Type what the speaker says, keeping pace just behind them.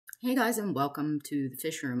Hey guys, and welcome to the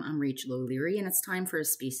Fish Room. I'm Rachel O'Leary, and it's time for a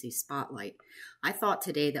species spotlight. I thought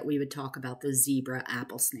today that we would talk about the Zebra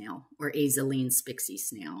Apple Snail, or Asolene spixi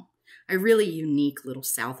snail, a really unique little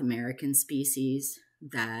South American species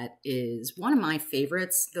that is one of my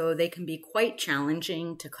favorites, though they can be quite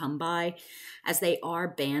challenging to come by as they are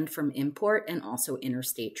banned from import and also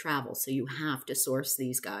interstate travel. So you have to source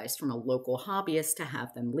these guys from a local hobbyist to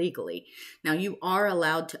have them legally. Now you are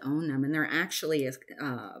allowed to own them, and they're actually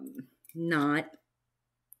not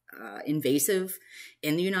invasive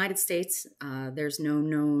in the United States. There's no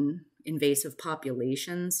known invasive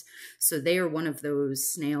populations. So they are one of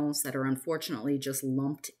those snails that are unfortunately just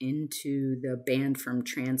lumped into the banned from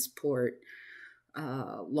transport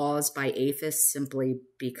laws by APHIS simply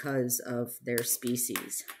because of their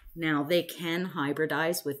species. Now, they can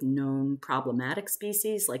hybridize with known problematic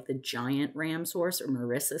species like the giant ram's horse or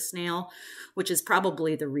Marissa snail, which is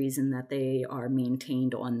probably the reason that they are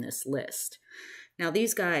maintained on this list. Now,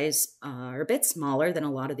 these guys are a bit smaller than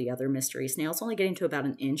a lot of the other mystery snails, only getting to about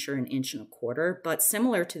an inch or an inch and a quarter, but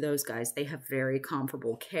similar to those guys, they have very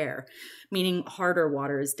comparable care, meaning harder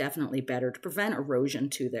water is definitely better to prevent erosion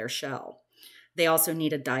to their shell. They also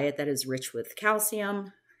need a diet that is rich with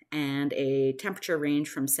calcium and a temperature range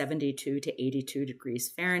from 72 to 82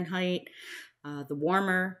 degrees Fahrenheit. The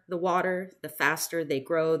warmer the water, the faster they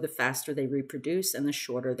grow, the faster they reproduce, and the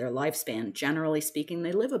shorter their lifespan. Generally speaking,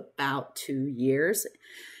 they live about 2 years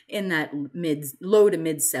in that low to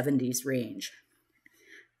mid 70s range.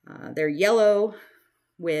 They're yellow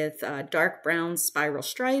with dark brown spiral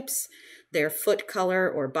stripes. Their foot color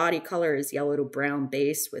or body color is yellow to brown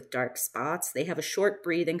base with dark spots. They have a short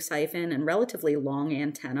breathing siphon and relatively long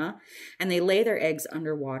antenna, and they lay their eggs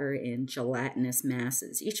underwater in gelatinous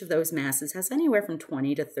masses. Each of those masses has anywhere from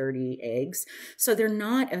 20 to 30 eggs, so they're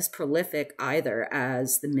not as prolific either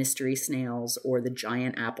as the mystery snails or the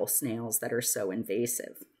giant apple snails that are so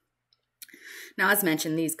invasive. Now, as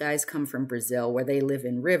mentioned, these guys come from Brazil, where they live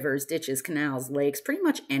in rivers, ditches, canals, lakes, pretty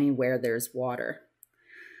much anywhere there's water.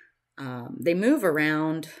 They move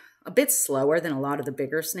around a bit slower than a lot of the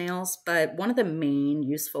bigger snails, but one of the main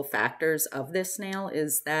useful factors of this snail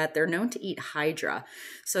is that they're known to eat hydra.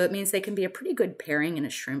 So it means they can be a pretty good pairing in a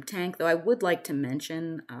shrimp tank, though I would like to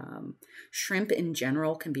mention shrimp in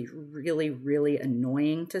general can be really, really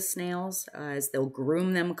annoying to snails as they'll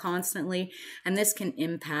groom them constantly, and this can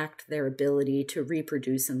impact their ability to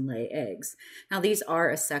reproduce and lay eggs. Now, these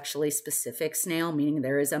are a sexually specific snail, meaning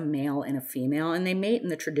there is a male and a female, and they mate in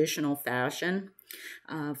the traditional fashion.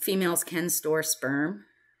 Females can store sperm,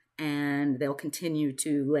 and they'll continue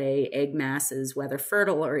to lay egg masses, whether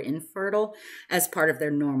fertile or infertile, as part of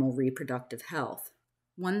their normal reproductive health.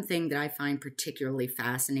 One thing that I find particularly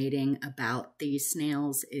fascinating about these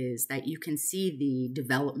snails is that you can see the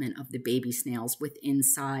development of the baby snails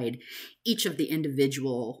inside each of the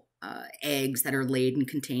individual eggs that are laid and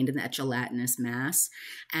contained in that gelatinous mass.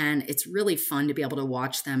 And it's really fun to be able to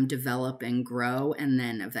watch them develop and grow and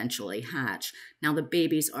then eventually hatch. Now, the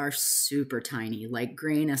babies are super tiny, like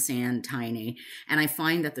grain of sand tiny. And I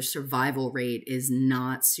find that the survival rate is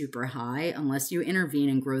not super high unless you intervene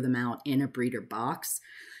and grow them out in a breeder box.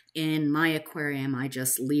 In my aquarium, I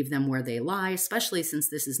just leave them where they lie, especially since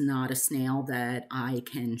this is not a snail that I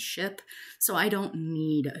can ship, so I don't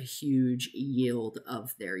need a huge yield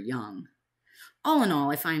of their young. All in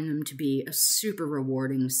all, I find them to be a super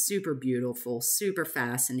rewarding, super beautiful, super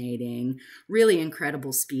fascinating, really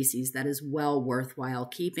incredible species that is well worthwhile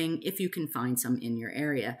keeping if you can find some in your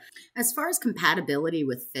area. As far as compatibility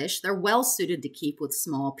with fish, they're well suited to keep with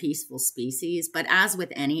small, peaceful species, but as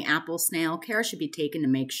with any apple snail, care should be taken to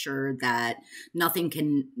make sure that nothing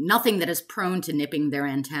that is prone to nipping their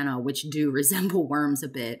antenna, which do resemble worms a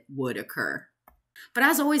bit, would occur. But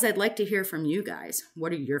as always, I'd like to hear from you guys.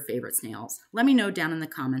 What are your favorite snails? Let me know down in the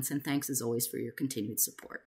comments, and thanks as always for your continued support.